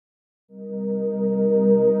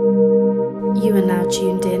You are now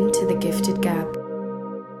tuned in to the Gifted Gab.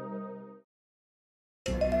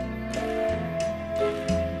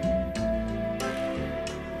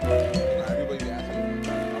 Everybody be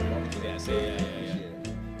asking. Yeah,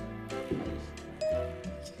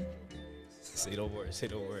 say the word. Say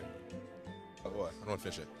the word. What? I don't want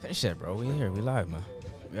to finish it. Finish that, bro. We here. We live, man.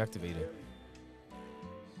 We activated.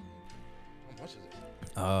 How much is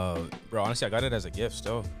it? Bro, honestly, I got it as a gift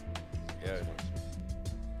still. Yeah.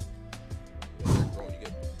 Bro, you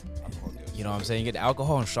get alcohol gifts. You know what I'm saying? You get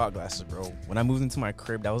alcohol and shot glasses, bro. When I moved into my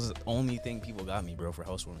crib, that was the only thing people got me, bro, for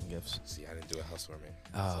housewarming gifts. See, I didn't do a housewarming.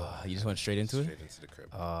 You just went straight into it? Straight into the crib.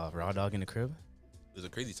 Raw dog in the crib? It was a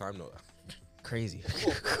crazy time, though. Crazy.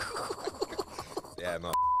 Yeah,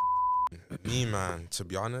 no. Me, man, to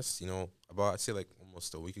be honest, you know, about, I'd say like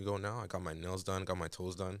almost a week ago now, I got my nails done, got my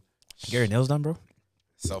toes done. Get your nails done, bro?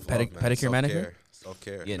 Self-love, man. Pedicure, manicure?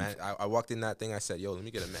 Self-care. Yeah. Man, I walked in that thing, I said, yo, let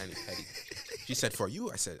me get a mani-pedi. She said, for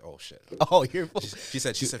you? I said, oh, shit. Oh, you're... She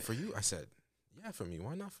said, for you? I said, yeah, for me.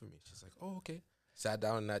 Why not for me? She's like, oh, okay. Sat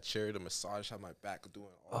down in that chair, the massage, had my back doing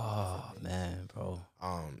all man, bro.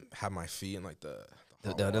 Had my feet in like the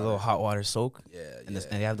little hot water soak. Yeah, and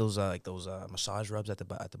they have those massage rubs at the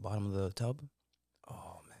bottom of the tub.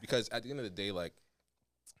 Oh man. Because at the end of the day, like,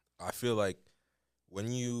 I feel like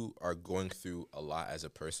when you are going through a lot as a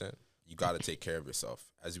person, you got to take care of yourself.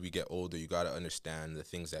 As we get older, you got to understand the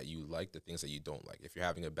things that you like, the things that you don't like. If you're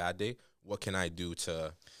having a bad day, what can I do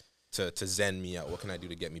to zen me out? What can I do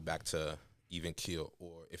to get me back to even keel?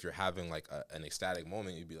 Or if you're having like an ecstatic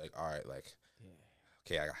moment, you'd be like, all right, like,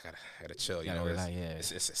 okay, I gotta chill. You know,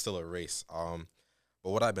 it's still a race. But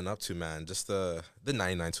what I've been up to, man, just the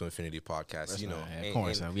 99 to Infinity podcast. You know, of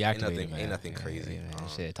course, man. We activated, ain't nothing crazy.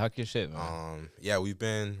 Shit, talk your shit, man. Yeah, we've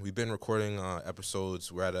been recording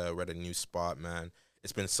episodes. We're at a new spot, man.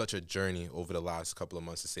 It's been such a journey over the last couple of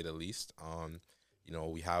months, to say the least. You know,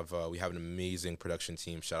 we have an amazing production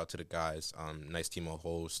team. Shout out to the guys. Nice team of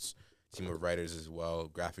hosts, team of writers as well,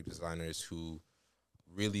 graphic designers who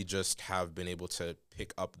really just have been able to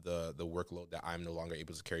pick up the workload that I'm no longer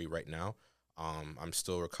able to carry right now. I'm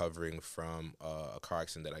still recovering from a car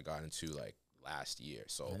accident that I got into like last year.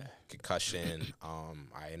 So concussion,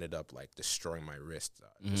 I ended up like destroying my wrist,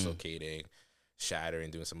 dislocating,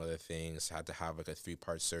 shattering, doing some other things. Had to have like a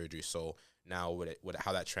 3-part surgery. So now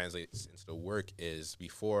how that translates into the work is,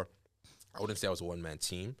 before, I wouldn't say I was a one-man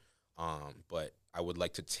team, but I would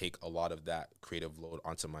like to take a lot of that creative load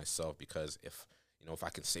onto myself, because if I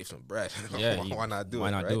can save some bread, why not do it?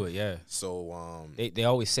 Why not do it? Yeah. So they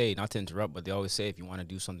always say, not to interrupt, but they always say, if you want to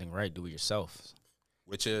do something right, do it yourself.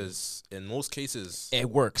 Which is, in most cases, it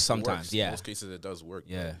works sometimes. Yeah. In most cases, it does work.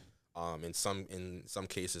 Yeah. But, in some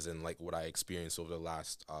cases, and like what I experienced over the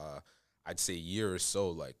last, I'd say year or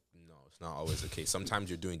so, like, no, it's not always the case. Sometimes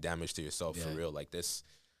you're doing damage to yourself for real. Like this.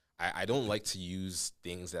 I don't like to use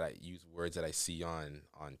words that I see on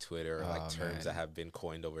Twitter, or like terms that have been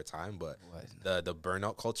coined over time, but the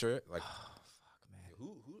burnout culture, like,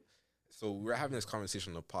 who so we're having this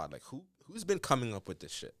conversation on the pod, like who's been coming up with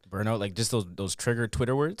this shit? Burnout, like just those trigger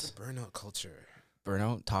Twitter words? Burnout culture.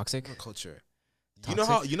 Burnout, toxic? Burnout culture.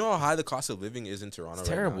 Toxic? You know how high the cost of living is in Toronto. It's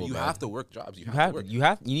right terrible. Now? You have to work jobs. You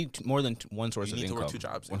need more than one source of income. You need to work 2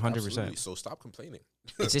 jobs. 100%. So stop complaining.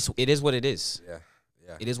 It is what it is. Yeah.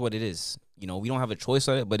 Yeah. It is what it is. You know, we don't have a choice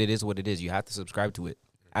on it, but it is what it is. You have to subscribe to it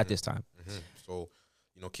at this time. So,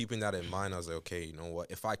 keeping that in mind, I was like, okay, you know what?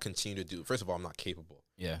 If I continue to do, first of all, I'm not capable.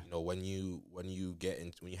 Yeah. When you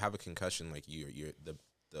have a concussion, like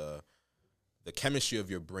the chemistry of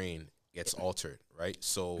your brain gets altered, right?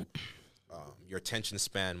 So, your attention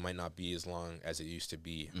span might not be as long as it used to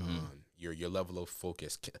be. Your level of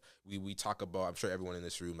focus. We talk about, I'm sure everyone in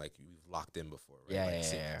this room, like, we've locked in before, right?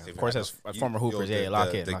 Yeah. Of course, as former hoopers,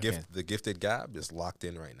 lock in. The Gifted Gab is locked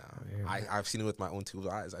in right now. I've seen it with my own 2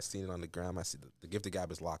 eyes. I've seen it on the gram. I see the Gifted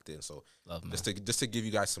Gab is locked in. So just to give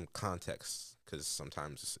you guys some context, because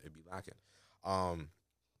sometimes it'd be lacking.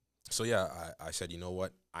 So yeah, I said, you know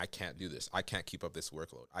what? I can't do this. I can't keep up this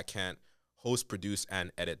workload. I can't host, produce,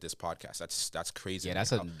 and edit this podcast. That's crazy. Yeah,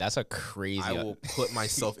 that's a crazy. I will put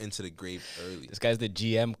myself into the grave early. This guy's the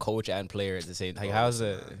GM, coach, and player at the same time. Like, how's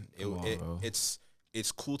it?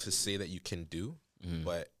 It's cool to say that you can do,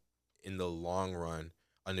 but in the long run,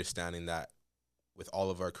 understanding that with all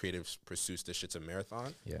of our creative pursuits, this shit's a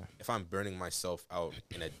marathon. Yeah. If I'm burning myself out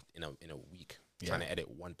in a week trying to edit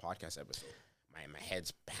one podcast episode, my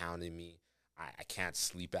head's pounding me. I can't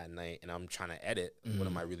sleep at night, and I'm trying to edit. What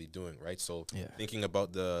am I really doing, right? So thinking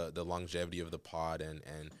about the longevity of the pod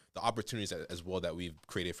and the opportunities as well that we've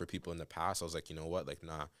created for people in the past, I was like, you know what, like,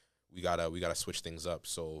 nah, we gotta switch things up.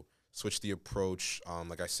 So switched the approach.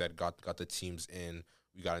 Like I said, got the teams in.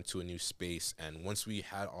 We got into a new space, and once we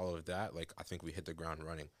had all of that, like I think we hit the ground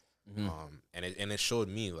running. And it showed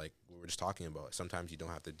me, like we were just talking about, sometimes you don't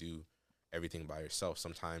have to do everything by yourself.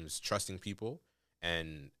 Sometimes trusting people,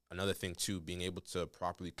 and another thing too, being able to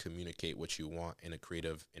properly communicate what you want in a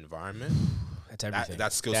creative environment. That's everything.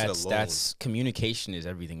 That skill set alone. That's communication is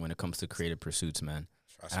everything when it comes to creative pursuits, man.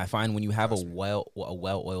 And I find when you have a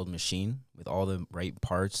well-oiled machine with all the right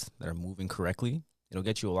parts that are moving correctly, it'll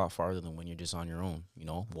get you a lot farther than when you're just on your own, you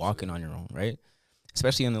know, walking on your own, right?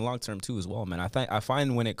 Especially in the long term too as well, man. I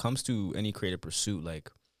find when it comes to any creative pursuit, like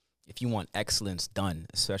if you want excellence done,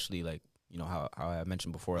 especially like, you know, how I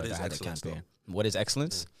mentioned before, like I had the campaign. What is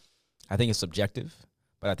excellence? I think it's subjective,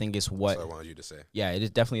 but I think it's what That's what I wanted you to say. Yeah, it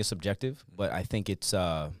is definitely a subjective, but I think it's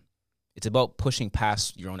about pushing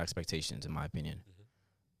past your own expectations, in my opinion.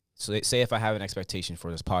 So say if I have an expectation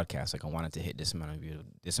for this podcast, like I want it to hit this amount of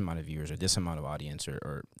viewers, or this amount of audience,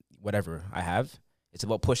 or whatever I have, it's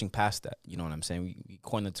about pushing past that. You know what I'm saying? We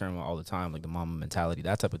coin the term all the time, like the mama mentality.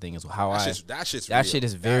 That type of thing is how that shit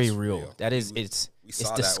is very real. That is it's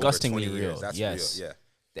disgustingly real. That's yes, real. Yeah.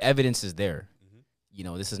 The evidence is there. You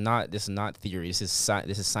know, this is not theory. This is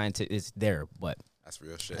scientific. It's there, but that's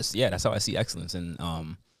real shit. That's how I see excellence. And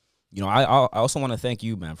you know, I also want to thank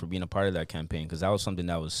you, man, for being a part of that campaign, because that was something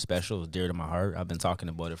that was special. It was dear to my heart. I've been talking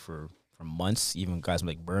about it for months, even guys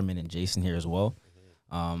like Berman and Jason here as well.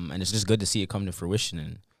 And it's just good to see it come to fruition.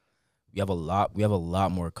 And we have a lot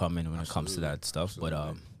more coming when it comes to that stuff. Absolutely.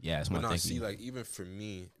 But yeah, I just want to thank you. Like even for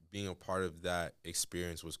me, being a part of that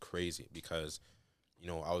experience was crazy, because you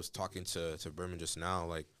know, I was talking to Berman just now,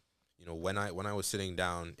 like, you know, when I was sitting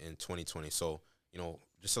down in 2020. So, you know,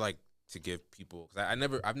 just to give people, because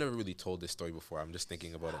I've never really told this story before. I'm just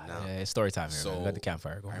thinking about it now. Yeah, it's story time here. So man. Let the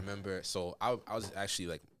campfire go. I remember. So I was actually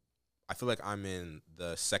like, I feel like I'm in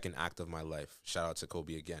the second act of my life. Shout out to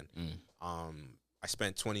Kobe again. I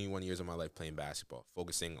spent 21 years of my life playing basketball,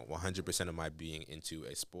 focusing 100% of my being into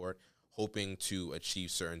a sport, hoping to achieve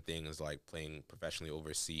certain things like playing professionally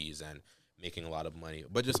overseas and making a lot of money,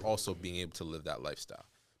 but just also being able to live that lifestyle.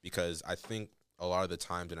 Because I think a lot of the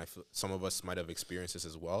times, and I feel some of us might have experienced this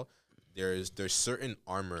as well, there's certain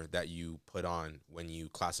armor that you put on when you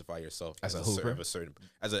classify yourself as a hooper, as a hooper,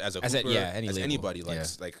 as anybody. Like, yeah.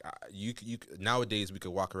 like you nowadays we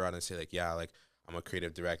could walk around and say like, yeah, like I'm a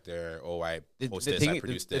creative director. Oh, I post this, I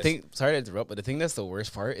produce this. Sorry to interrupt, but the thing that's the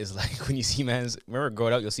worst part is like when you see man's. Remember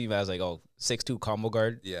growing up, you'll see man's like 6'2" combo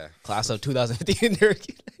guard. Yeah, class of 2015.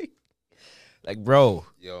 Like, bro.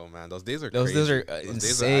 Yo, man, those days are crazy. Those are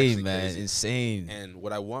insane, man. Crazy. Insane. And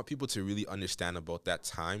what I want people to really understand about that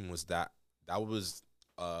time was that was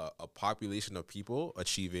a population of people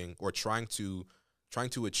achieving or trying to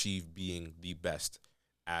achieve being the best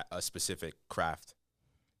at a specific craft.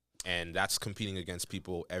 And that's competing against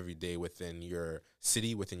people every day within your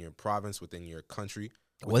city, within your province, within your country.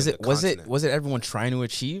 Was it everyone trying to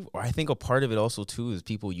achieve? Or I think a part of it also too is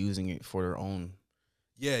people using it for their own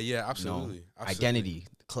absolutely. Identity,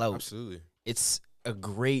 clout. Absolutely. It's a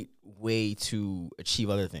great way to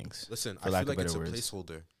achieve other things. Listen, I feel like it's a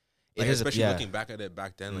placeholder. Like, it is, especially looking back at it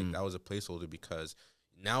back then, like that was a placeholder, because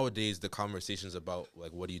nowadays the conversations about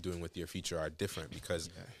like what are you doing with your future are different,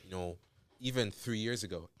 because you know, even 3 years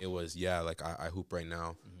ago it was like I hoop right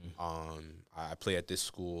now. I play at this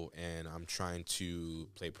school and I'm trying to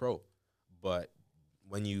play pro. But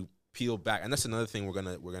when you peel back, and that's another thing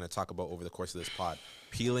we're gonna talk about over the course of this pod,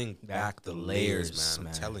 peeling back the layers, man.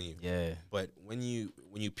 I'm telling you. Yeah. But when you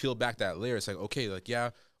peel back that layer, it's like, you're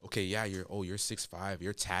 6'5",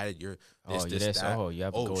 you're tatted, you're this, that. Oh, you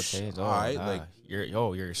have a gold chains. Oh, all right, like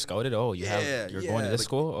you're scouted. Oh, you're going to this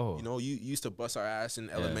school. Oh, you know, you used to bust our ass in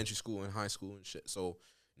elementary school and high school and shit. So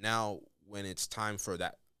now when it's time for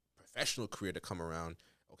that professional career to come around,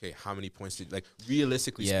 okay, how many points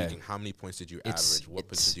realistically speaking, how many points did you average? What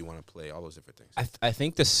position do you want to play? All those different things. I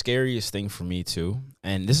think the scariest thing for me too,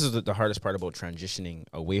 and this is the hardest part about transitioning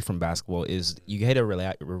away from basketball, is you hit a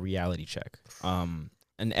reality check.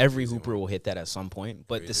 And every hooper will hit that at some point.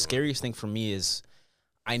 But the scariest thing for me is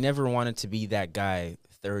I never wanted to be that guy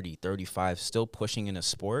 30, 35, still pushing in a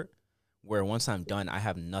sport where once I'm done, I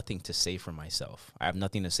have nothing to say for myself. I have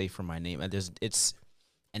nothing to say for my name. And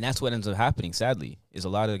that's what ends up happening, sadly, is a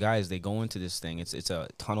lot of the guys, they go into this thing. It's a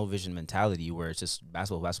tunnel vision mentality where it's just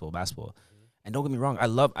basketball. And don't get me wrong,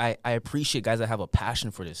 I appreciate guys that have a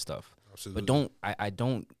passion for this stuff. Absolutely. But I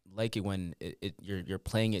don't like it when you're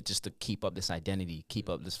playing it just to keep up this identity, keep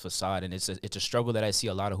up this facade. And it's a struggle that I see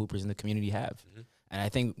a lot of hoopers in the community have. And I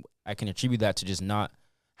think I can attribute that to just not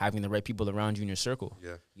having the right people around you in your circle.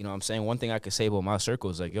 Yeah. You know what I'm saying? One thing I could say about my circle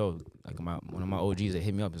is like, yo, like one of my OGs that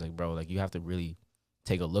hit me up is like, bro, like you have to really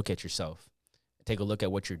take a look at yourself. Take a look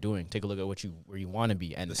at what you're doing. Take a look at where you want to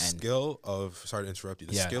be. And skill of, sorry to interrupt you,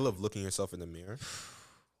 the skill of looking yourself in the mirror.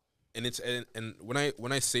 And it's and when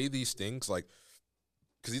I say these things, like,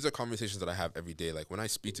 because these are conversations that I have every day. Like when I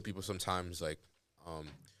speak to people, sometimes like,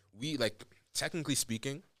 we like technically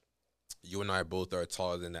speaking, you and I both are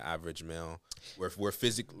taller than the average male. We're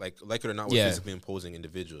physically like it or not, we're physically imposing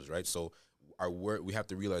individuals, right? So we have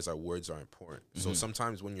to realize our words are important. So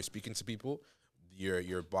sometimes when you're speaking to people,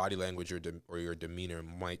 your body language or your demeanor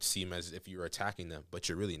might seem as if you're attacking them, but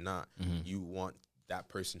you're really not. You want that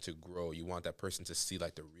person to grow. You want that person to see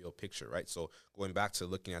like the real picture, right? So going back to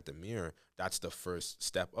looking at the mirror, that's the first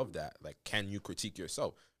step of that. Like, can you critique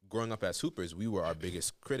yourself? Growing up as hoopers, we were our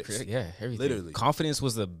biggest critics. Yeah, everything. Literally. Confidence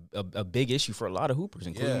was a big issue for a lot of hoopers,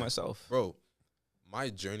 including myself. Bro, my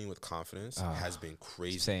journey with confidence has been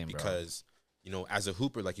crazy because, you know, as a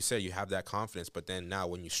hooper, like you said, you have that confidence, but then now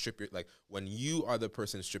when you when you are the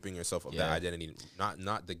person stripping yourself of that identity,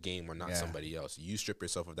 not the game or not somebody else, you strip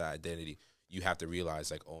yourself of that identity, you have to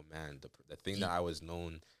realize like, oh man, the thing that I was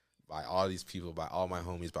known by all these people, by all my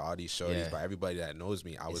homies, by all these shorties, by everybody that knows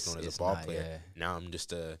me, I was known as a ball player. Now I'm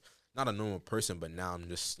just not a normal person, but now I'm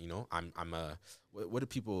just, you know, I'm a, what do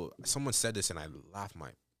people, someone said this and I laughed my,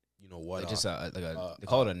 you know what? Like just they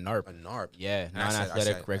call it a NARP. A NARP. Yeah,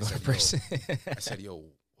 non-athletic regular person. I said, yo,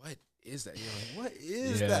 what is that? You know, what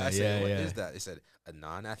is that? I said, what is that? They said, a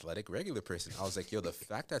non-athletic regular person. I was like, yo, the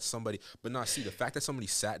fact that somebody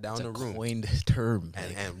sat down in a room, coined term,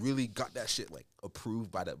 and really got that shit like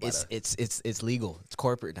approved by the. It's legal. It's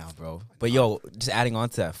corporate now, bro. But yo, just adding on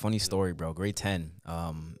to that funny story, bro. Grade 10,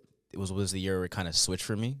 it was the year where it kind of switched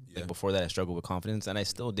for me. Like before that, I struggled with confidence, and I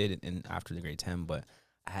still did it after the grade 10, but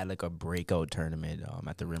I had like a breakout tournament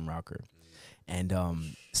at the Rim Rocker. And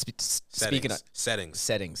speaking of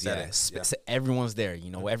settings, everyone's there.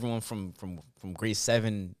 You know, everyone from grade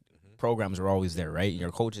 7 programs are always there, right?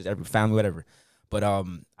 Your coaches, every family, whatever. But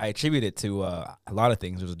I attribute it to a lot of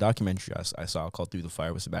things. There was a documentary I saw called Through the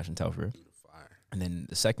Fire with Sebastian Telfair. And then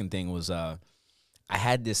the second thing was I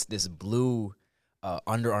had this blue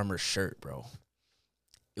Under Armour shirt, bro.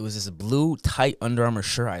 It was this blue tight Under Armour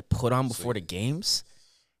shirt I put on before the games.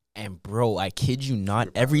 And, bro, I kid you not,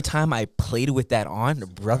 every time I played with that on,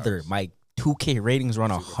 brother, my 2K ratings were on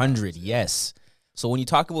 100, yes. So when you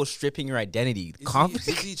talk about stripping your identity, confidence.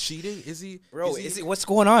 Is he cheating? Is he? Bro, what's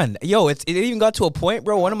going on? Yo, it even got to a point,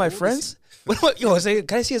 bro, one of my friends. Can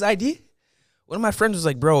I see his ID? One of my friends was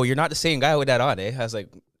like, bro, you're not the same guy with that on, eh? I was like,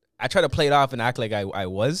 I try to play it off and act like I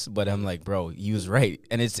was, but I'm like, bro, he was right.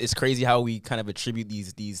 And it's crazy how we kind of attribute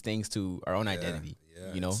these things to our own identity,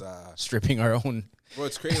 you know, stripping our own. Well,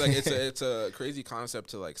 it's crazy. Like it's a crazy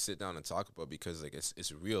concept to like sit down and talk about because like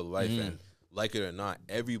it's real life and like it or not,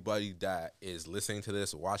 everybody that is listening to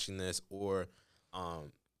this, watching this, or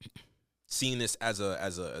seeing this as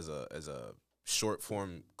a short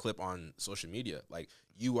form clip on social media, like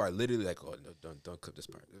you are literally like, oh no, don't clip this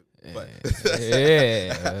part. But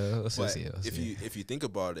if you think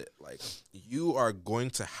about it, like you are going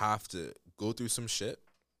to have to go through some shit.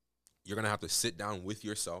 You're gonna have to sit down with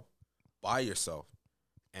yourself, by yourself.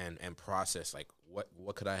 And process like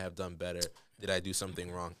what could I have done better? Did I do something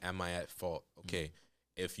wrong? Am I at fault? Okay,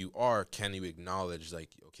 if you are, can you acknowledge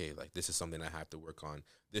like, okay, like this is something I have to work on.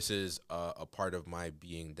 This is a part of my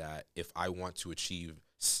being that if I want to achieve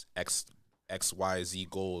X, Y, Z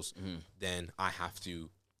goals, then I have to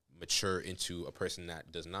mature into a person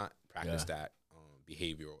that does not practice that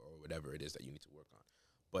behavior or whatever it is that you need to work on.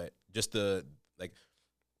 But just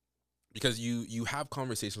because you have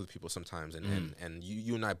conversations with people sometimes, and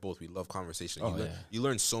you and I both, we love conversation. You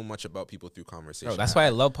learn so much about people through conversation. Bro, that's why I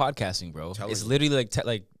love podcasting, bro. It's literally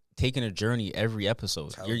like taking a journey every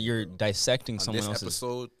episode. You're dissecting someone else's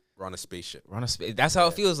episode. We're on a spaceship. That's how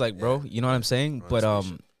it feels like, bro. You know what I'm saying? But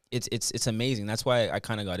it's amazing. That's why I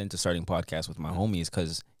kind of got into starting podcasts with my homies,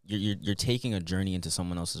 because you're taking a journey into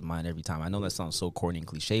someone else's mind every time. I know that sounds so corny and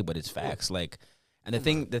cliche, but it's facts. Like. And the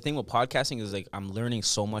thing with podcasting is like I'm learning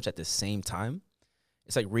so much at the same time.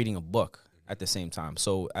 It's like reading a book at the same time.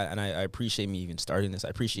 So I appreciate me even starting this. I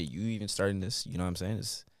appreciate you even starting this. You know what I'm saying?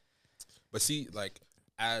 But see, like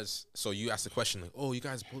so you asked the question like, oh, you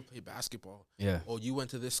guys both play basketball. Yeah. Oh, you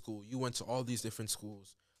went to this school. You went to all these different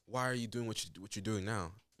schools. Why are you doing what you're doing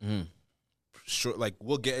now? Sure. Like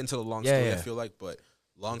we'll get into the long story. I feel like, but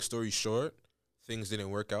long story short, things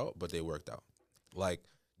didn't work out, but they worked out. Like.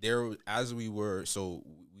 There, as we were, so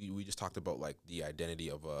we just talked about like the identity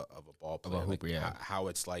of a ball player, of a hooper, like how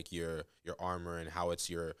it's like your armor and how it's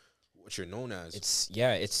what you're known as.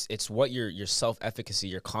 It's what your self-efficacy,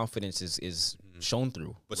 your confidence is shown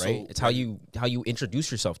through, But right? so It's how you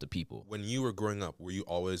introduce yourself to people. When you were growing up, were you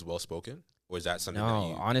always well spoken, or is that something that No,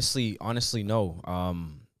 you? honestly, no.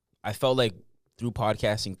 I felt like through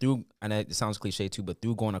podcasting, and it sounds cliche too, but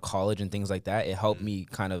through going to college and things like that, it helped me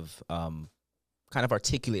kind of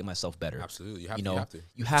articulate myself better. Absolutely, you have to.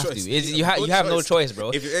 Choice. You have no choice, bro.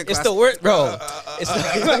 If you're in It's class, the worst, bro.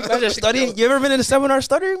 It's studying. You ever been in a seminar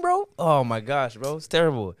stuttering, bro? Oh my gosh, bro, it's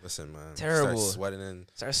terrible. Listen, man, Terrible.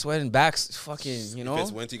 Start sweating, backs, fucking. You know, if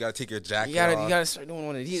it's winter, you gotta take your jacket you off. gotta start doing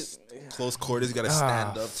one of these. Close quarters, you gotta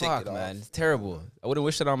stand up, take fuck, it off. man, it's terrible. I wouldn't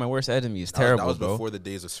wish that on my worst enemy. It's terrible, That was bro. before the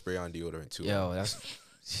days of spray on deodorant too. Yo,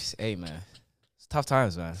 hey man, it's tough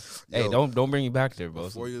times, man. Hey, Yo, don't bring me back there, bro.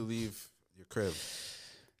 Before you leave your crib,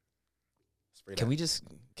 spray Can we just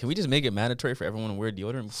make it mandatory for everyone to wear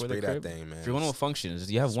deodorant before spray their crib? that thing, man. If you're going to a function,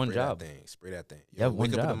 you have one job. Spray that thing. You have one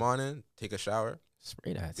wake up in the job. morning, take a shower,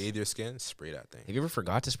 Spray that. bathe your skin, spray that thing. Have you ever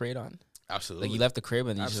forgot to spray it on? Absolutely. Like you left the crib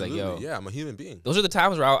and you're just like, yo. Yeah, I'm a human being. Those are the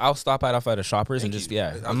times where I'll stop off at a Shoppers and Thank just you.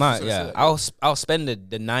 I'm not that. I'll spend the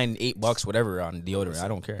 $9-8 whatever on deodorant. Listen, I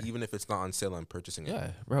don't care. Even if it's not on sale, I'm purchasing it.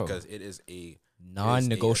 Yeah, bro. Because it is a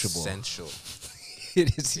Non-negotiable. essential.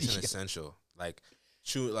 It is. It's an essential. Like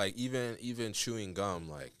even chewing gum.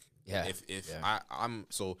 Like if I'm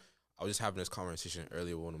so I was just having this conversation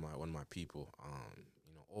earlier with one of my people.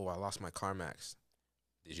 I lost my CarMax.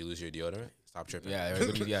 Did you lose your deodorant? Stop tripping.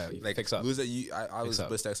 Yeah, like fix up. lose it. I lose up.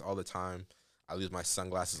 Blistex all the time. I lose my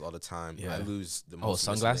sunglasses all the time. Yeah. I lose the most.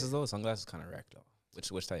 Sunglasses though. Sunglasses kind of wrecked though.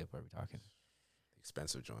 Which type are we talking?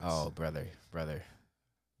 Expensive joints. Oh, brother.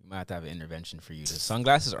 We might have to have an intervention for you. The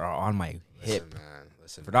sunglasses are on my hip.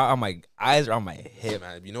 Listen. They're not on my eyes. Are on my hip.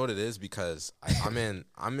 Man, you know what it is? Because I'm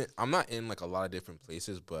not in like a lot of different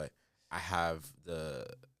places, but I have the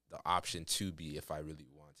option to be if I really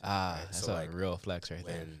want to. Right? That's so a like real flex right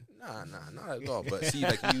there. Nah, not at all. But see,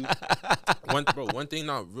 like one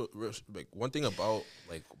thing about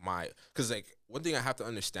like because like one thing I have to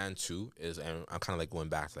understand too is, and I'm kind of like going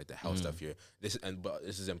back to like the health stuff here. But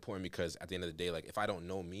this is important because at the end of the day, like if I don't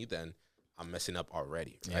know me, then I'm messing up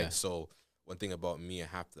already, right? Yeah. So one thing about me I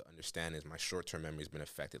have to understand is my short-term memory has been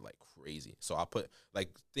affected like crazy. So I'll put like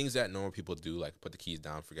things that normal people do, like put the keys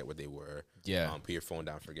down, forget where they were. Yeah. Put your phone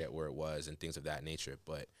down, forget where it was, and things of that nature.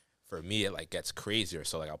 But for me, it like gets crazier.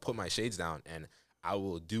 So like I'll put my shades down and I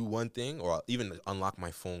will do one thing, or I'll even unlock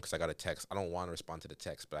my phone because I got a text. I don't want to respond to the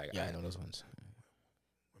text, but I know those ones.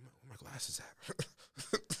 Where my glasses at?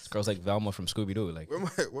 This girl's like Velma from Scooby Doo. Like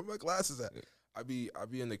where my glasses at? I be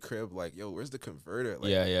in the crib like, yo, where's the converter?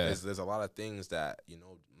 Like, Yeah. There's a lot of things that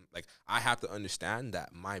like I have to understand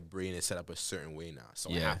that my brain is set up a certain way now.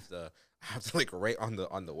 So I have to like write on the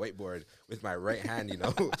whiteboard with my right hand.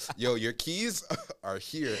 Yo, your keys are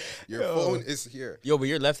here. Your phone is here. Yo, but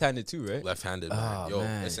you're left-handed too, right? Left-handed, man. Oh, Yo,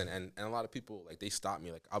 man. listen, and a lot of people like they stop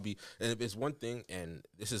me. Like I'll be, and if it's one thing, and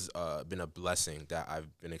this has been a blessing that I've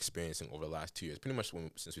been experiencing over the last 2 years, pretty much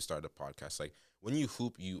since we started the podcast. Like when you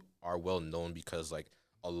hoop, you are well known because like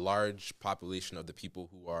a large population of the people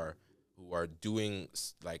who are doing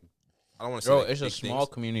like I don't want to say. Bro, like, it's a big small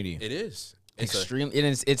things. community. It is Extreme.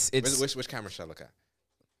 It's which camera should I look at?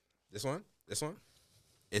 This one.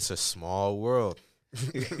 It's a small world.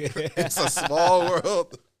 It's a small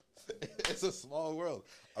world. It's a small world.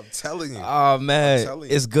 I'm telling you. Oh man, telling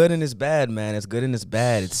you. it's good and it's bad, man. It's good and it's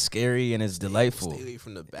bad. It's scary and it's delightful. Stay away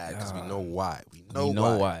from the bad because we know why. We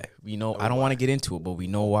know why. I don't want to get into it, but we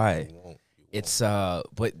know why. You won't. It's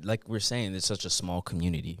but like we're saying, it's such a small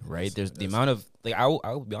community, right? There's the amount of like I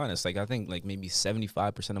will be honest, like I think like maybe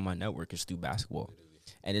 75% of my network is through basketball,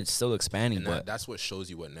 and it's still expanding. And but that's what shows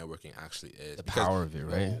you what networking actually is. The power of it,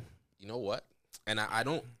 right? You know what? And I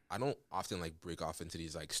don't often like break off into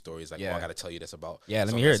these like stories like, oh, I gotta tell you this about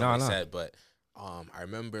let me hear it. Something said, but I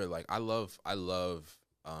remember like I love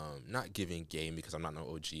not giving game because I'm not no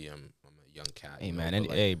OG. I'm a young cat. Hey man,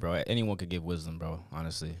 hey bro, anyone could give wisdom, bro.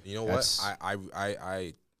 Honestly, you know what?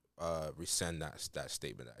 I rescind that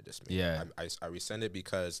statement that I just made. Yeah, I rescind it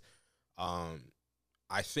because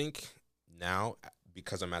I think now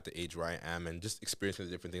because I'm at the age where I am and just experiencing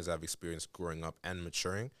the different things I've experienced growing up and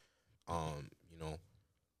maturing,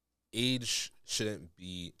 age shouldn't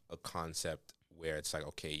be a concept where it's like,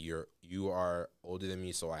 okay, you are older than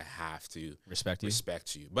me, so I have to respect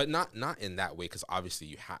you, but not in that way, because obviously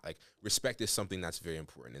you have like respect is something that's very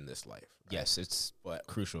important in this life. Right? Yes, it's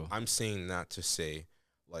crucial. I'm saying that to say,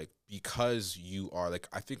 like, because you are like,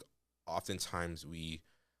 I think oftentimes we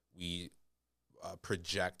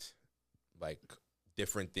project like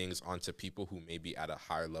different things onto people who may be at a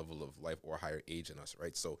higher level of life or higher age than us,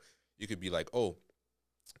 right? So you could be like, oh,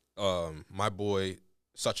 my boy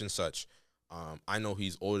such and such, I know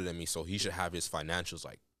he's older than me, so he should have his financials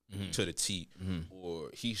like to the T, or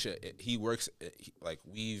he works like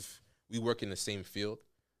we work in the same field,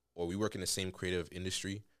 or we work in the same creative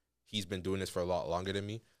industry. He's been doing this for a lot longer than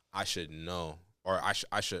me. I should know, or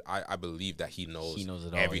I believe that he knows it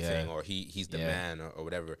all, everything, or he's the man, or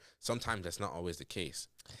whatever. Sometimes that's not always the case.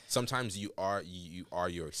 Sometimes you are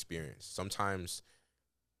your experience. Sometimes,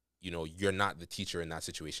 you're not the teacher in that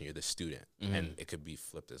situation. You're the student, and it could be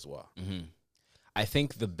flipped as well. I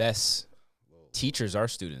think the best teachers are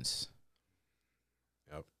students.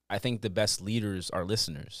 Yep. I think the best leaders are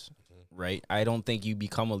listeners, right? I don't think you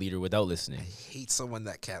become a leader without listening. I hate someone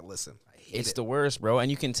that can't listen. It's the worst, bro, and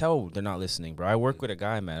you can tell they're not listening, bro. I work with a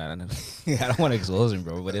guy, man. I don't want to expose him,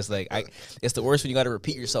 bro, but it's like it's the worst when you got to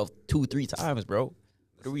repeat yourself 2-3 times, bro.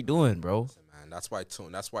 What are we doing, bro? Man, that's why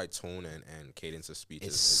tone and cadence of speech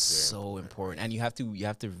is so important. And you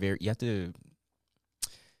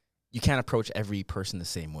can't approach every person the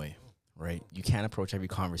same way, right? You can't approach every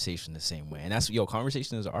conversation the same way, and that's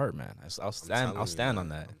conversation is art, man. I'll stand on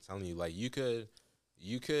that. I'm telling you, like you could.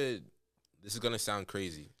 This is gonna sound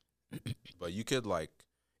crazy, but you could, like,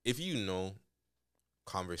 if you know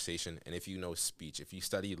conversation and if you know speech, if you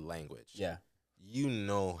study language, you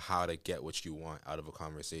know how to get what you want out of a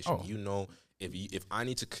conversation. You know, if I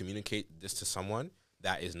need to communicate this to someone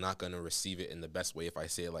that is not going to receive it in the best way, if I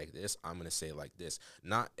say it like this, I'm going to say it like this.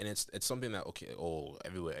 And it's something that, okay,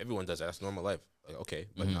 everyone does that. That's normal life. Like, okay,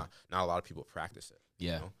 but not a lot of people practice it.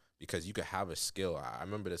 Yeah. Because you could have a skill. I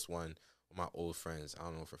remember this one with my old friends. I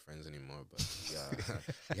don't know if we're friends anymore, but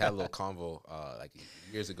he had a little convo like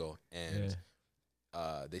years ago, and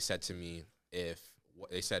they said to me,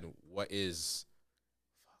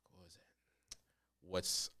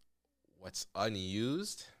 what's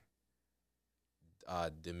unused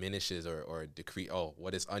diminishes or decrease. Oh,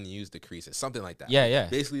 what is unused decreases, something like that. Yeah.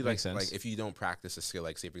 Basically, like if you don't practice a skill,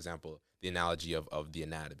 like say for example, the analogy of the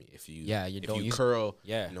anatomy. If you curl,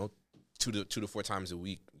 2 to 4 times a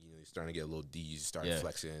week, you're starting to get a little D. You start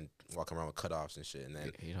flexing, walking around with cutoffs and shit, and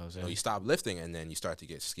then you stop lifting, and then you start to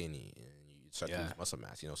get skinny and you start to lose muscle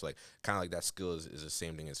mass. So like kind of like that skill is the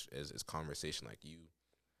same thing as conversation. Like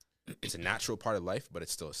it's a natural part of life, but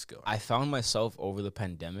it's still a skill. I found myself over the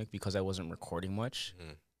pandemic, because I wasn't recording much,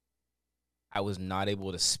 I was not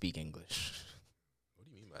able to speak English. What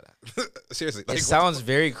do you mean by that? Seriously. It sounds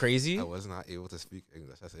very crazy. I was not able to speak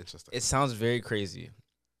English. That's interesting. It sounds very crazy.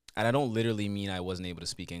 And I don't literally mean I wasn't able to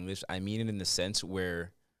speak English. I mean it in the sense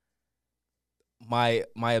where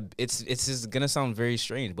it's just gonna sound very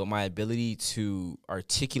strange, but my ability to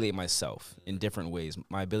articulate myself in different ways,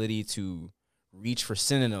 my ability to reach for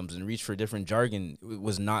synonyms and reach for different jargon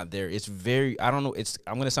was not there. It's very, I don't know,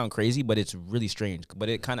 I'm going to sound crazy, but it's really strange. But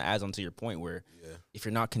it kind of adds on to your point where if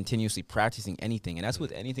you're not continuously practicing anything, and that's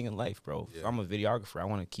with anything in life, bro. If I'm a videographer, I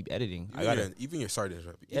want to keep editing. Even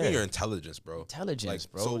your intelligence, bro. Bro.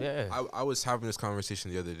 So I was having this conversation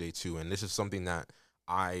the other day too, and this is something that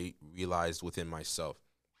I realized within myself.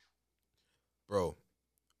 Bro,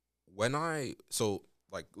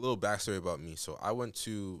 like, little backstory about me. So I went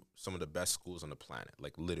to some of the best schools on the planet,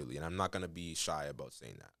 like literally, and I'm not gonna be shy about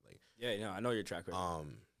saying that. Like, I know your track record.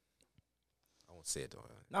 I won't say it though.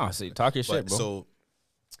 No, so talk your shit, bro. So,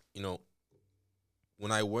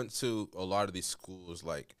 when I went to a lot of these schools,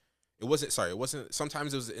 like it wasn't.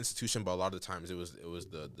 Sometimes it was the institution, but a lot of the times it was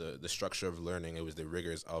the structure of learning. It was the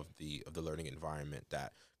rigors of the learning environment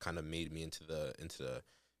that kind of made me into the.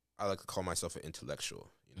 I like to call myself an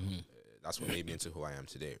intellectual. That's what made me into who I am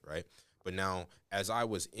today, right? But now, as I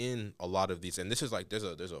was in a lot of these, and this is like, there's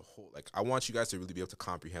a whole, like, I want you guys to really be able to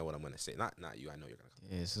comprehend what I'm going to say. Not you, I know you're going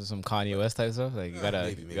to. This is some Kanye West type stuff? Like, you gotta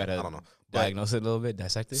I don't know. Diagnose it a little bit,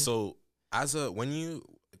 dissect it? So, how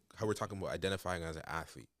we're talking about identifying as an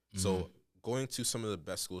athlete. So, going to some of the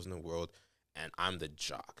best schools in the world, and I'm the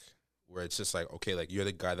jock, where it's just like, okay, like, you're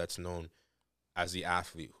the guy that's known as the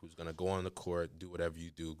athlete who's going to go on the court, do whatever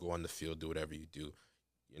you do, go on the field, do whatever you do.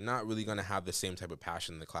 You're not really going to have the same type of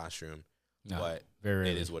passion in the classroom, but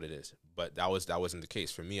it is what it is. But that wasn't the case.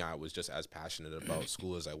 For me, I was just as passionate about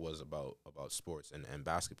school as I was about sports and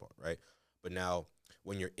basketball, right? But now,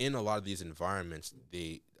 when you're in a lot of these environments,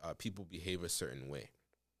 people behave a certain way.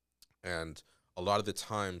 And a lot of the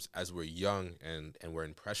times, as we're young and we're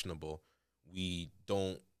impressionable, we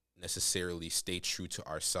don't necessarily stay true to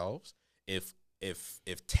ourselves. If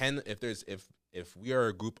we are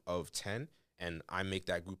a group of 10, and I make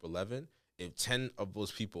that group 11, if 10 of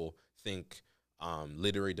those people think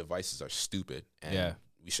literary devices are stupid and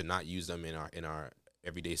we should not use them in our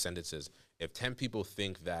everyday sentences, if 10 people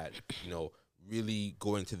think that, really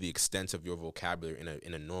going to the extent of your vocabulary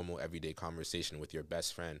in a normal everyday conversation with your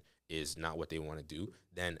best friend is not what they want to do,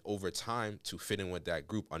 then over time, to fit in with that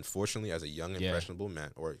group, unfortunately, as a young impressionable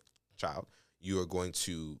man or child, you are going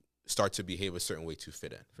to start to behave a certain way to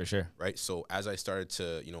fit in. For sure. Right? So as I started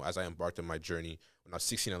to, as I embarked on my journey, when I was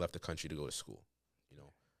 16, I left the country to go to school.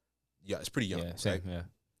 Yeah, it's pretty young, Same, right? yeah.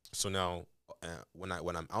 So now when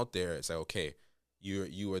I'm out there, it's like, okay,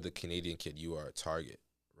 you are the Canadian kid, you are a target,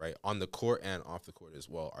 right? On the court and off the court as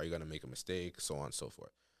well. Are you going to make a mistake? So on and so forth.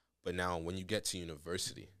 But now when you get to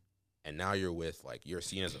university and now you're with, like, you're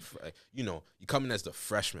seen as you come in as the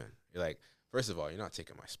freshman. You're like, first of all, you're not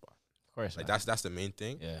taking my spot. Of course. Like, that's the main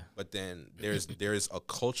thing. Yeah. But then there's a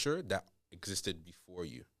culture that existed before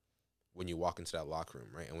you when you walk into that locker room,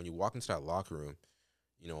 right? And when you walk into that locker room,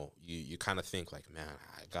 you kind of think like, man,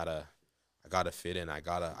 I gotta fit in. I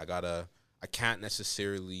can't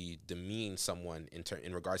necessarily demean someone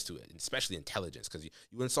in regards to it, especially intelligence, because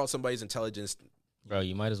you insult somebody's intelligence, bro.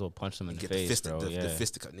 You might as well punch them in the face, bro. The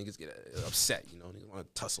fisticuff. Niggas get upset. Niggas want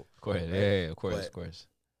to tussle. Of course, right? yeah, of course, but, of course.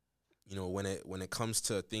 When it comes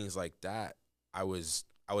to things like that, I was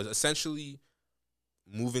essentially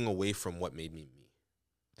moving away from what made me me.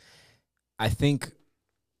 I think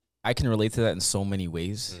I can relate to that in so many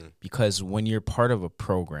ways because when you're part of a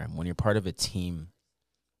program, when you're part of a team,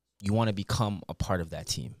 you want to become a part of that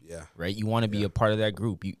team. Yeah. Right? You want to be a part of that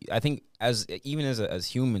group. I think as humans, as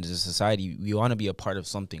a society, we want to be a part of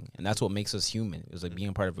something, and that's what makes us human. It's like being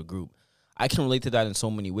a part of a group. I can relate to that in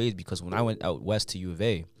so many ways because when I went out west to U of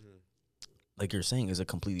A, like you're saying, is a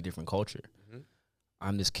completely different culture.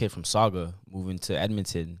 I'm this kid from Saga moving to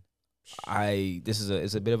Edmonton. This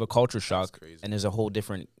is a bit of a culture shock, and there's a whole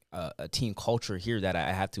different a team culture here that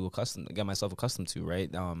I have to get myself accustomed to,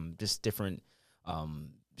 right? Just different,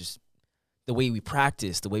 just the way we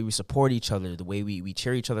practice, the way we support each other, the way we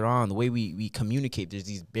cheer each other on, the way we communicate. There's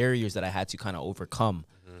these barriers that I had to kind of overcome,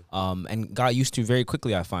 and got used to very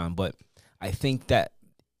quickly, I found. But I think that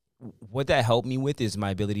what that helped me with is my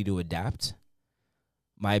ability to adapt,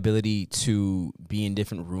 my ability to be in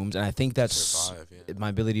different rooms, and I think that's my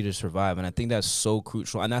ability to survive, and I think that's so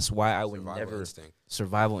crucial, and that's why I would never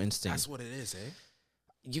survival instinct. That's what it is, eh?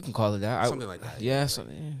 You can call it that. Something like that. Yeah,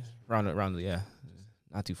 something around yeah,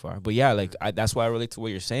 not too far, but yeah, like that's why I relate to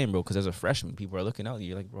what you're saying, bro. Because as a freshman, people are looking out.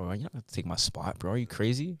 You're like, bro, you're not gonna take my spot, bro. Are you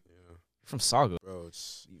crazy? Yeah. You're from Saga, bro.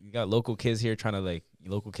 You got local kids here trying to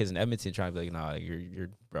local kids in Edmonton trying to be like, nah, you're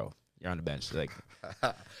bro. You're on the bench. Like,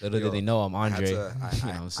 little did they know I'm Andre. You know what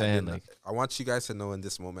I'm saying? I want you guys to know in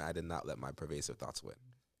this moment, I did not let my pervasive thoughts win.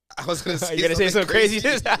 I was going to say, you're going to say some crazy.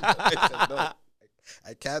 No,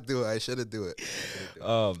 I can't do it. I shouldn't do it.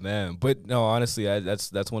 Oh, man. But no, honestly,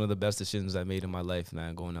 that's one of the best decisions I made in my life,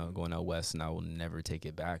 man, going out west. And I will never take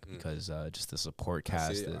it back because just the support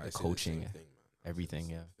cast, the coaching, everything.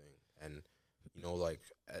 Yeah. And,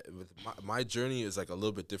 with my journey is like a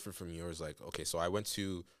little bit different from yours. Like, okay, so I went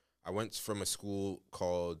from a school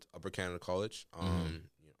called Upper Canada College.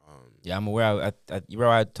 Yeah, I'm aware.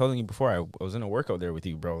 Bro, I told you before. I was in a workout there with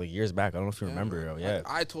you, bro, like years back. I don't know if you remember, bro. Yeah,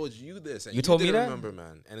 I told you this. And you told me that. Remember,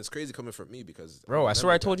 man. And it's crazy coming from me because, bro, I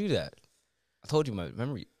swear I told you that. I told you my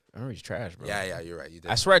memory's trash, bro. Yeah, you're right. You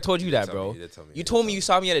did. I swear I told you that, bro. You did tell me. You told me you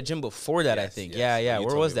saw me at a gym before that. I think. Yeah.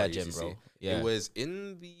 Where was that gym, bro? Yeah, it was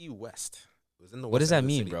in the West. It was in the West. What does that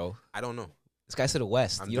mean, bro? I don't know. This guy said the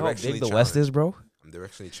West. You know how big the West is, bro? I'm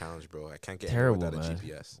directionally challenged, bro. I can't get terrible without man. a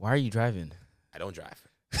GPS. Why are you driving? I don't drive.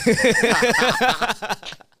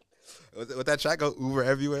 With that track go Uber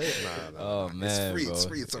everywhere? Nah. Oh man, it's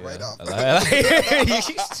free. It's a write off.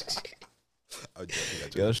 I'm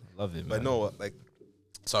joking. Love it, man. But no, like,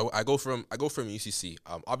 so I go from UCC.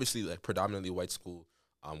 Obviously, like predominantly white school.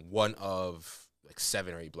 One of like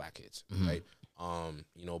 7 or 8 black kids, right?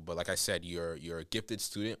 But like I said, you're a gifted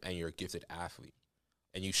student and you're a gifted athlete,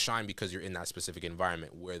 and you shine because you're in that specific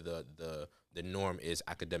environment where the norm is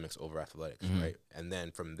academics over athletics, right? And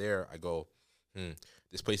then from there, I go,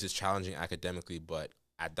 this place is challenging academically, but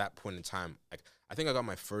at that point in time, like I think I got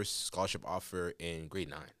my first scholarship offer in grade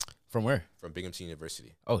 9. From where? From Binghamton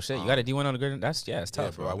University. Oh shit, you got a D1 on the grade? It's tough, yeah,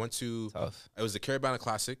 bro. I went to it was the Caribana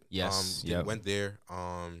Classic. Yes. Went there.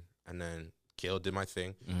 And then Kale did my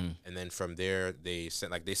thing, and then from there they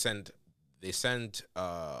send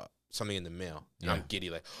something in the mail, and I'm giddy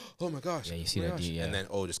like, oh my gosh, yeah, you see that, and then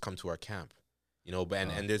just come to our camp, but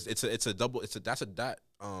and there's that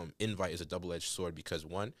invite is a double-edged sword because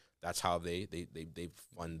one, that's how they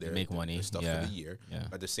fund their money stuff for the year. Yeah.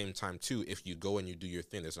 At the same time too, if you go and you do your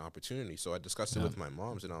thing, there's an opportunity. So I discussed it with my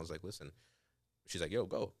moms, and I was like, listen, she's like, yo,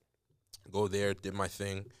 go there, did my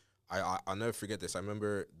thing. I'll never forget this. I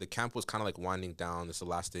remember the camp was kind of like winding down. This is the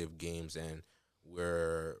last day of games, and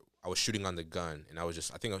I was shooting on the gun, and I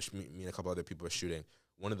think me and a couple other people were shooting.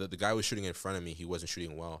 One of the guy who was shooting in front of me, he wasn't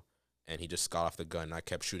shooting well, and he just got off the gun. And I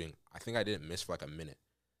kept shooting. I think I didn't miss for like a minute.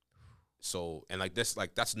 So, and like this,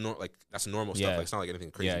 like that's normal stuff. Yeah. Like it's not like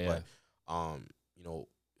anything crazy, but you know,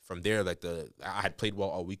 from there, like I had played well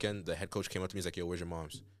all weekend. The head coach came up to me, he's like, "Yo, where's your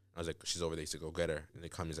mom's?" I was like, "She's over there." He said, "Go get her." And they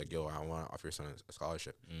come, he's like, "Yo, I want to offer your son a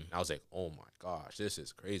scholarship." And I was like, "Oh my gosh, this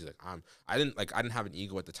is crazy." Like I didn't have an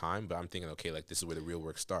ego at the time, but I'm thinking, okay, like this is where the real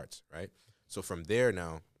work starts, right? So from there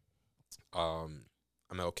now, I'm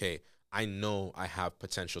like, okay, I know I have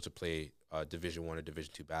potential to play Division 1 or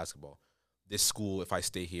Division 2 basketball. This school, if I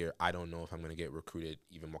stay here, I don't know if I'm going to get recruited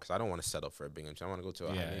even more because I don't want to settle for a Binghamton. I want to go to a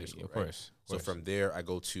high major school. Of right? course. So from there, I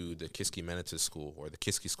go to the Kiski Menata School or the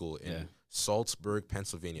Kiski School in Salzburg,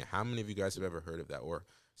 Pennsylvania. How many of you guys have ever heard of that or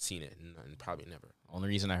seen it? None, probably never. Only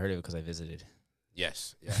reason I heard of it because I visited.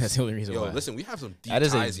 Yes. That's the only reason why. Listen, we have some deep that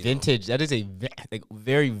is ties, a vintage. That is a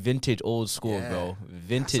very vintage old school, bro.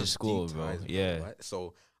 Vintage some school, deep bro. ties, Yeah. Right?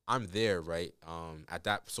 So I'm there, right? At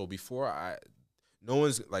that. So before no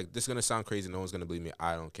one's like, this is gonna sound crazy. No one's gonna believe me.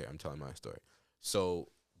 I don't care. I'm telling my story. So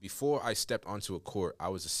before I stepped onto a court, I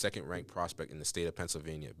was the second ranked prospect in the state of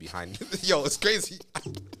Pennsylvania. Behind, yo, it's crazy.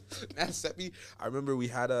 That set me. I remember we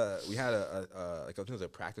had a like I think it was a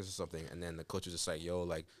practice or something, and then the coach was just like, "Yo,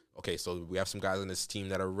 like, okay, so we have some guys on this team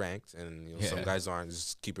that are ranked, and some guys aren't.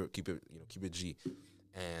 Just keep it G."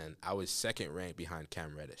 And I was second ranked behind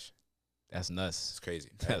Cam Reddish. That's nuts. It's crazy.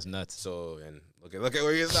 Right? That's nuts. So, and look at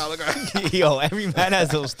where he is now. Look at Yo, every man has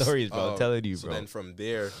those stories, bro. I'm telling you, so bro. then from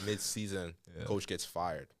there, mid-season, coach gets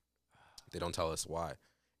fired. They don't tell us why.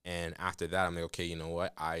 And after that, I'm like, okay, you know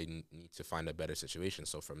what? I need to find a better situation.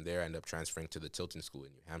 So from there, I end up transferring to the Tilton School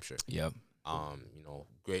in New Hampshire. Yep.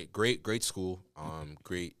 Great school.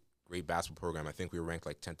 Great basketball program. I think we were ranked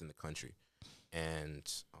like 10th in the country. And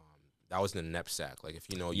that was in the NEPSAC. Like, if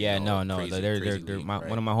you know, no. Crazy league, right?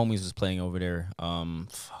 One of my homies was playing over there.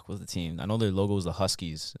 What's the team? I know their logo was the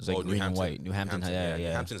Huskies. It was like green and white. New Hampton. Yeah. New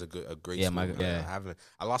Hampton's a great school.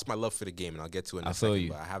 I lost my love for the game, and I'll get to it in a second.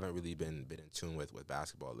 But I haven't really been in tune with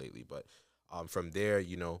basketball lately. But from there,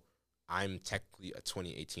 I'm technically a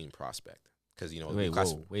 2018 prospect because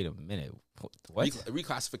wait a minute. What?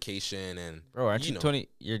 Reclassification and bro, aren't you 20?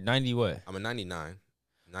 You're 90 what? I'm a 99.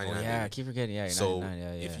 99 yeah, I keep forgetting. Yeah, you're so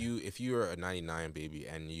 99. Yeah. if you were a 99 baby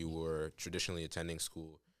and you were traditionally attending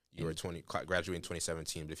school, you were graduating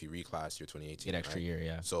 2017. But if you reclass, you're 2018. Get extra year,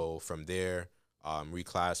 yeah. So from there,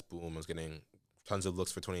 reclass, boom. I was getting tons of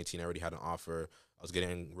looks for 2018. I already had an offer. I was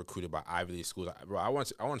getting recruited by Ivy League schools. Bro, I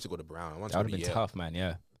wanted to go to Brown. That would have been tough, man.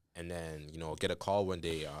 Yeah. And then get a call one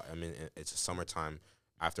day. It's summertime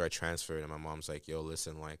after I transferred, and my mom's like, "Yo,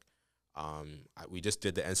 listen, like." We just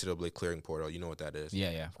did the NCAA clearing portal. You know what that is?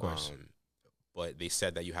 Yeah, of course. But they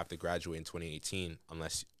said that you have to graduate in 2018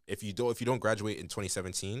 unless if you don't graduate in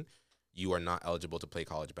 2017, you are not eligible to play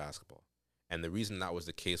college basketball. And the reason that was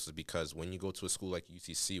the case was because when you go to a school like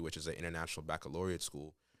UCC, which is an international baccalaureate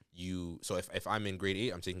school, if I'm in grade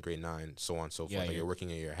 8, I'm taking grade 9, so on and so forth. Like you're working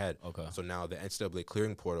in your head. Okay. So now the NCAA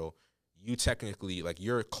clearing portal, you technically, like,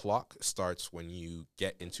 your clock starts when you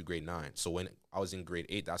get into grade 9. So when I was in grade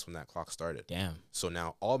 8, that's when that clock started. Damn. So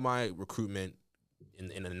now all my recruitment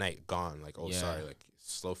in the night gone. Like, sorry, like,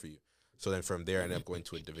 it's slow for you. So then from there, I ended up going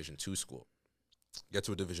to a Division 2 school. Get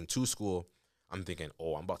to a Division 2 school, I'm thinking,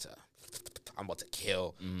 oh, I'm about to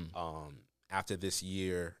kill. After this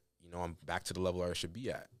year, I'm back to the level I should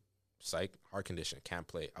be at. Psych, heart condition, can't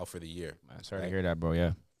play, out for the year. Man, sorry to hear that, bro.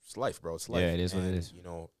 Yeah. It's life, bro. It's life. Yeah, it is what it is.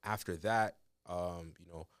 After that,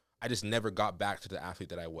 I just never got back to the athlete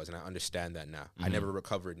that I was, and I understand that now. I never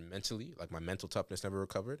recovered mentally. Like, my mental toughness never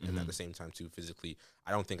recovered, and at the same time, too, physically,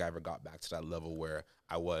 I don't think I ever got back to that level where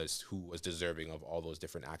I was who was deserving of all those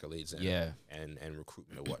different accolades and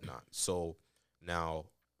recruitment and whatnot. So now,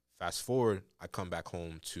 fast forward, I come back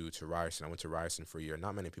home to Ryerson. I went to Ryerson for a year.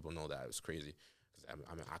 Not many people know that. It was crazy.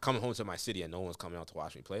 I come home to my city and no one's coming out to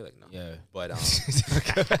watch me play. Like, no. Yeah. But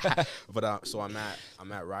so I'm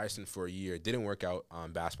at Ryerson for a year. It didn't work out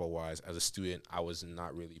basketball wise. As a student, I was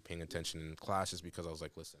not really paying attention in classes because I was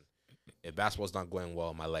like, listen, if basketball's not going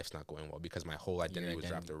well, my life's not going well because my whole identity was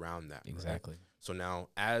wrapped around that. Exactly. Right? So now,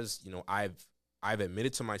 as I've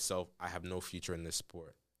admitted to myself I have no future in this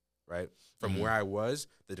sport. Right. From where I was,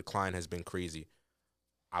 the decline has been crazy.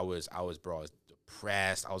 I was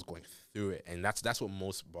depressed. I was going through it, and that's what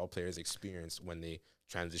most ball players experience when they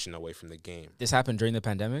transition away from the game. This happened during the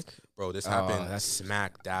pandemic, bro. This happened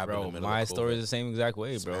smack dab in the middle. My of COVID. story is the same exact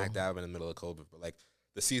way, bro. Smack dab in the middle of COVID. But like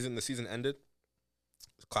the season ended.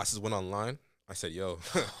 Classes went online. I said, yo.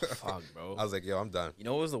 Fuck, bro. I was like, yo, I'm done. You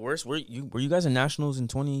know what was the worst? Were you guys in nationals in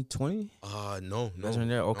 2020? No. You guys were in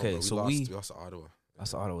there? Okay, No, so we lost to Ottawa.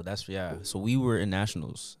 That's Ottawa. That's yeah. So we were in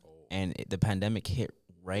nationals, and the pandemic hit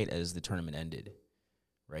right as the tournament ended.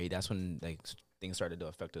 Right, that's when like things started to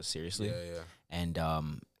affect us seriously. Yeah. And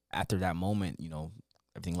after that moment, you know,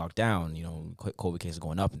 everything locked down. You know, COVID cases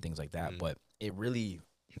going up and things like that. But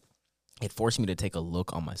it forced me to take a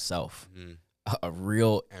look on myself, a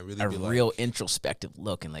real introspective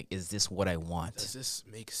look, and like, is this what I want? Does this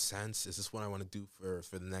make sense? Is this what I want to do for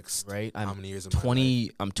the next how many years of my life?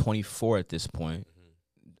 I'm 24 at this point.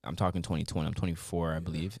 I'm talking 2020. I'm 24, I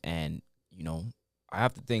believe, and you know, I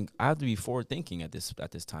have to be forward thinking at this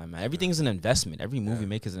time. Man. Everything's an investment. Every move you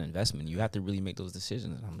make is an investment. You have to really make those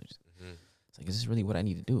decisions. And I'm just, it's like, is this really what I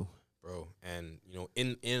need to do, bro? And you know,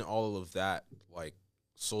 in all of that, like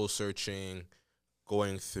soul searching,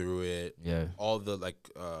 going through it, all the like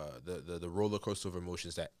the roller coaster of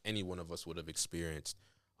emotions that any one of us would have experienced.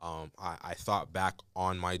 I thought back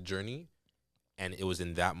on my journey, and it was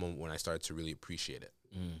in that moment when I started to really appreciate it,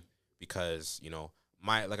 because you know.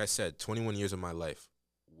 Like I said, 21 years of my life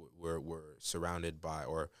were surrounded by,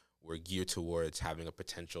 or were geared towards having a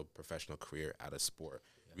potential professional career at a sport.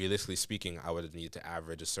 Realistically speaking, I would have needed to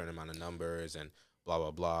average a certain amount of numbers and blah, blah,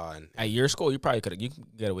 blah. And at your school, you probably you can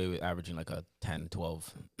get away with averaging like a 10,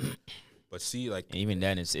 12. But see, like, and even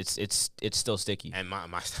then, it's still sticky. And my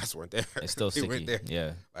stats weren't there. It's still sticky. Weren't there.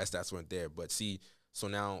 Yeah, my stats weren't there. But see, so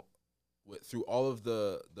now, through all of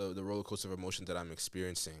the roller coaster of emotions that I'm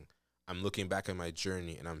experiencing, I'm looking back at my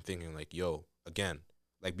journey and I'm thinking like, yo, again,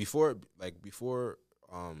 before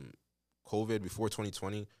COVID, before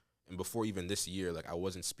 2020, and before even this year, like I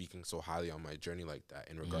wasn't speaking so highly on my journey like that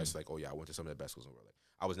in regards to like, oh yeah, I went to some of the best schools in the world. Like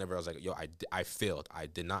I was like, yo, I failed. I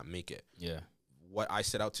did not make it. Yeah. What I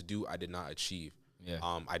set out to do, I did not achieve. Yeah.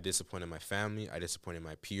 I disappointed my family. I disappointed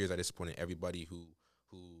my peers. I disappointed everybody who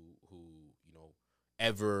you know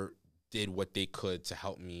ever did what they could to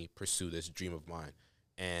help me pursue this dream of mine.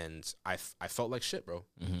 And I felt like shit, bro.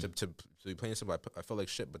 To be plain and simple, I felt like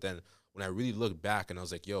shit. But then when I really looked back and I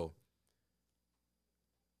was like, yo,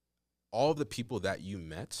 all of the people that you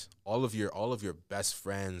met, all of your best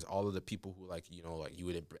friends, all of the people who like, you know, like you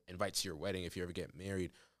would invite to your wedding if you ever get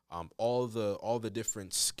married, all the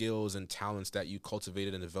different skills and talents that you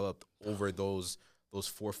cultivated and developed over those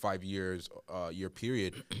 4 or 5 years year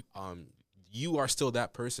period, you are still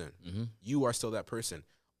that person. You are still that person.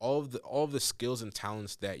 All of the skills and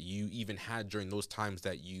talents that you even had during those times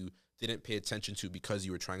that you didn't pay attention to because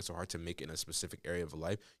you were trying so hard to make it in a specific area of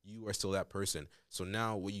life, you are still that person. So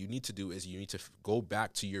now what you need to do is you need to go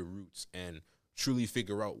back to your roots and truly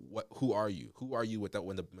figure out who are you without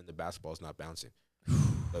when the basketball is not bouncing.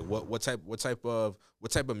 Like what type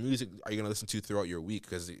of music are you gonna listen to throughout your week?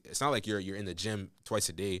 Because it's not like you're in the gym twice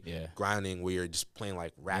a day grinding where you're just playing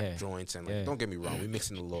like rap joints and like don't get me wrong, we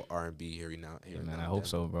mixing a little R&B here now. Man, I hope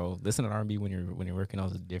so, bro. Listen to R&B when you're working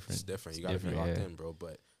out is different. It's different. You gotta be locked in, bro.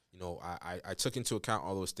 But you know, I took into account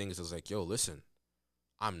all those things. I was like, yo, listen,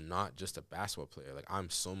 I'm not just a basketball player. Like I'm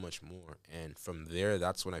so much more. And from there,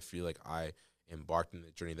 that's when I feel like I embarked in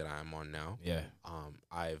the journey that I am on now. Yeah.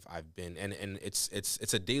 I've been and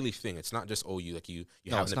it's a daily thing. It's not just you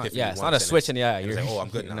no, have an epiphany. Yeah, it's not a switch and you're like, oh, I'm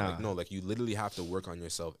good now. Nah. Like, no, like you literally have to work on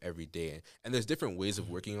yourself every day. And there's different ways of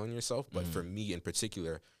working on yourself, but for me in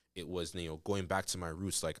particular, it was, you know, going back to my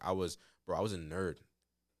roots. Like I was a nerd.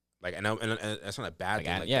 Like and that's not a bad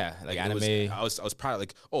thing. Like anime. I was proud.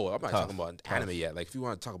 Like, oh, I'm not talking about anime yet. Like if you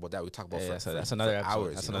want to talk about that, we talk about that's another episode.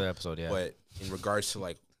 Hours. That's another episode. Yeah. But in regards to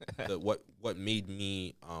like what made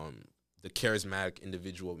me the charismatic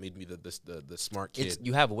individual, made me the smart kid.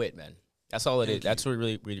 You have wit, man. That's all it is. That's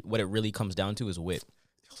what it really comes down to is wit,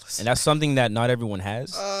 and that's something that not everyone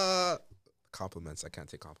has. Compliments. I can't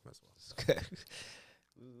take compliments.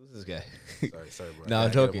 This guy. Sorry, bro. No,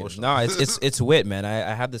 I'm joking. No, it's wit, man.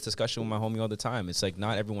 I have this discussion with my homie all the time. It's like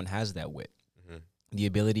not everyone has that wit. The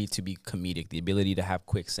ability to be comedic, the ability to have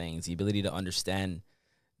quick sayings, the ability to understand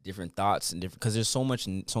different thoughts and different, because there's so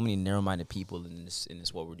many narrow-minded people in this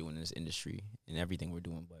what we're doing in this industry and everything we're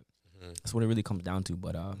doing. But that's what it really comes down to.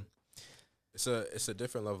 But it's a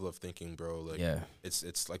different level of thinking, bro. Like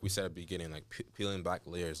it's like we said at the beginning, like peeling back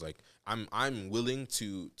layers. Like I'm willing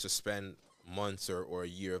to spend months or a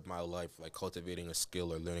year of my life like cultivating a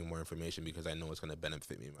skill or learning more information because I know it's going to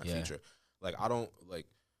benefit me in my future. Like I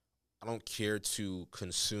don't care to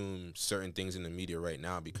consume certain things in the media right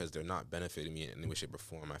now because they're not benefiting me in any way, shape, or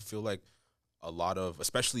form. I feel like a lot of,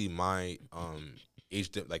 especially my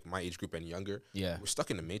my age group and younger, Yeah. we're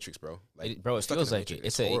stuck in the matrix, bro. Like, Bro, we're it stuck feels in the like it.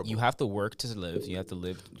 matrix. It's horrible. you have to work to live. You have to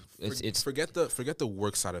live. It's forget the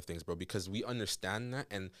work side of things, bro, because we understand that,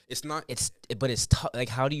 and it's not. but it's tough. Like,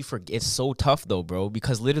 how do you forget? It's so tough though, bro.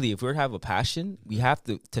 Because literally, if we have a passion, we have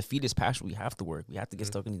to feed this passion. We have to work. We have to get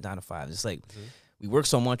stuck in the 9 to 5. It's like we work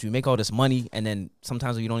so much, we make all this money, and then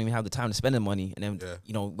sometimes we don't even have the time to spend the money, and then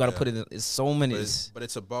we got to put it. It's so many. But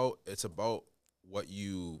it's about what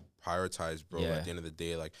you prioritize, bro. At the end of the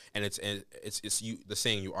day, like, and it's you. The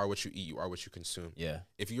saying, you are what you eat, you are what you consume. Yeah.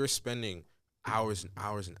 If you're spending hours and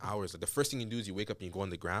hours and hours, like, the first thing you do is you wake up and you go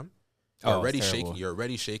on the gram. You're already shaking. You're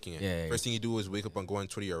already shaking it. Yeah. First thing you do is wake up and go on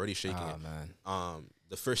Twitter. You're already shaking it. Man.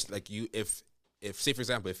 The first, like, you, if say for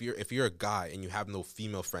example, if you're a guy and you have no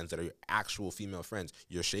female friends that are your actual female friends,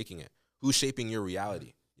 you're shaking it. Who's shaping your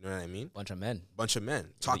reality? You know what I mean? Bunch of men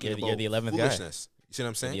talking about you're the 11th foolishness. Guy. You see what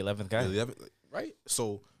I'm saying? You're the 11th guy. You're the 11th, right?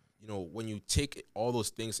 So, you know, when you take all those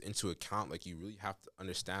things into account, like, you really have to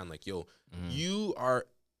understand, like, yo, you are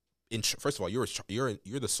first of all, you're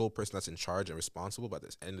the sole person that's in charge and responsible. But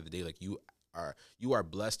at the end of the day, like, you are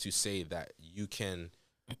blessed to say that you can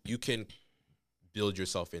build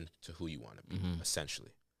yourself into who you want to be,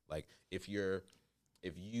 essentially. Like, if you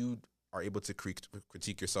are able to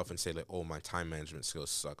critique yourself and say, like, oh, my time management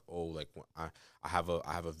skills suck. Oh, like, I have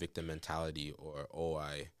a victim mentality, or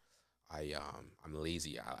I'm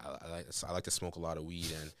lazy. I like to smoke a lot of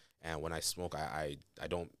weed, and when I smoke, I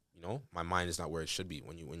don't, you know, my mind is not where it should be.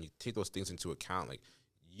 When you take those things into account, like,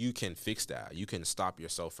 you can fix that. You can stop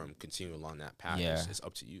yourself from continuing along that path. Yeah. It's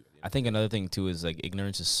up to you. I think another thing too is, like,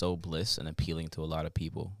 ignorance is so bliss and appealing to a lot of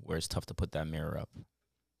people, where it's tough to put that mirror up.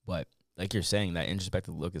 But like you're saying, that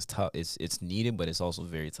introspective look is tough. It's needed, but it's also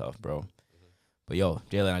very tough, bro. But yo,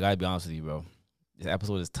 Jalen, I gotta be honest with you, bro. This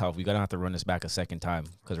episode is tough. We gotta have to run this back a second time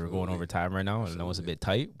because we're going over time right now. I know it's a bit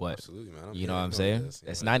tight, but absolutely, man. you know what I'm saying?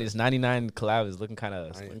 It's 99 collab is looking kind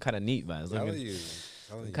of neat, man. It's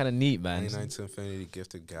looking kind of neat, man. 99 to infinity,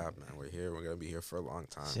 Gifted Gab, man. We're here. We're gonna be here for a long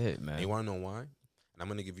time. Shit, man. And you wanna know why? And I'm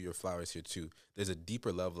gonna give you your flowers here too. There's a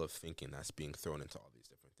deeper level of thinking that's being thrown into all these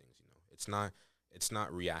different things. You know, it's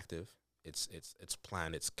not reactive. It's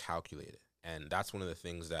planned. It's calculated. And that's one of the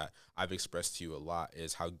things that I've expressed to you a lot,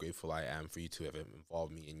 is how grateful I am for you to have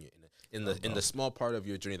involved me in the small part of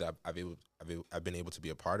your journey that I've been able to be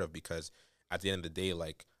a part of. Because at the end of the day,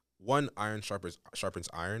 like, one, iron sharpens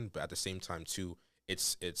iron, but at the same time too,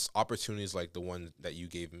 it's opportunities like the one that you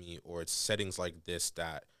gave me, or it's settings like this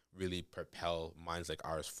that really propel minds like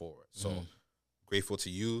ours forward. So grateful to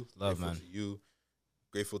you,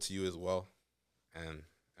 grateful to you as well, and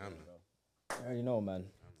I already know, man.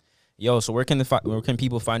 Yo, so where can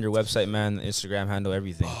people find your website, man? Instagram handle,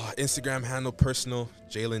 everything. Instagram handle, personal,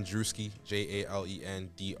 JalenDrewski,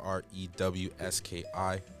 JalenDrewski.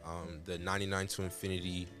 The 99 to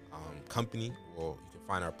Infinity company. Well, you can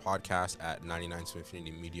find our podcast at 99 to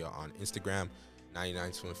Infinity Media on Instagram,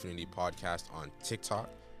 99 to Infinity Podcast on TikTok.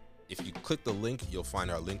 If you click the link, you'll find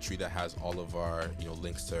our link tree that has all of our, you know,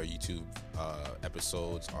 links to our YouTube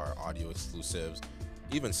episodes, our audio exclusives,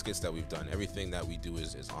 even skits that we've done. Everything that we do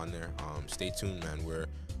is on there. Stay tuned, man. We're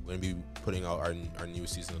going to be putting out our new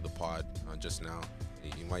season of the pod just now.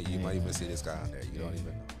 You might even see this guy on there. You don't even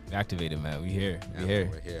know. Activated, man. We here.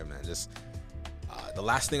 We're here, man. Just the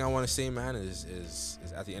last thing I want to say, man, is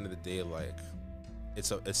at the end of the day, like,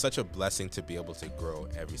 it's such a blessing to be able to grow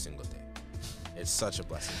every single day. It's such a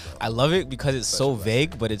blessing, bro. I love it because it's so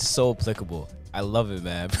vague, but it's so applicable. I love it,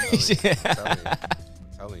 man.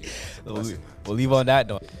 Telling you, we'll leave on that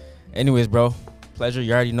note. Anyways, bro, pleasure.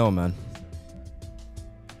 You already know, man.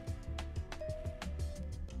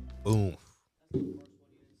 Boom.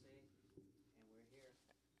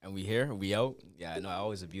 And we here. We out. Yeah, I know. I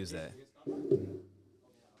always abuse that.